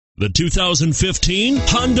The 2015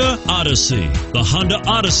 Honda Odyssey. The Honda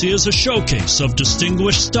Odyssey is a showcase of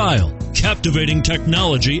distinguished style, captivating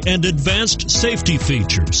technology, and advanced safety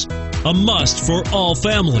features. A must for all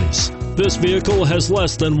families. This vehicle has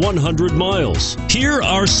less than 100 miles. Here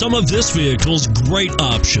are some of this vehicle's great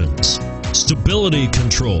options: stability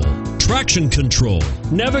control, traction control,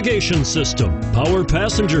 navigation system, power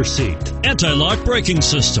passenger seat, anti-lock braking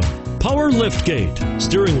system, power liftgate,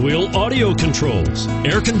 steering wheel audio controls,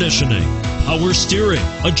 air conditioning, power steering,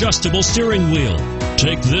 adjustable steering wheel.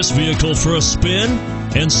 Take this vehicle for a spin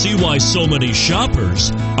and see why so many shoppers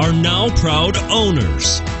are now proud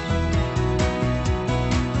owners.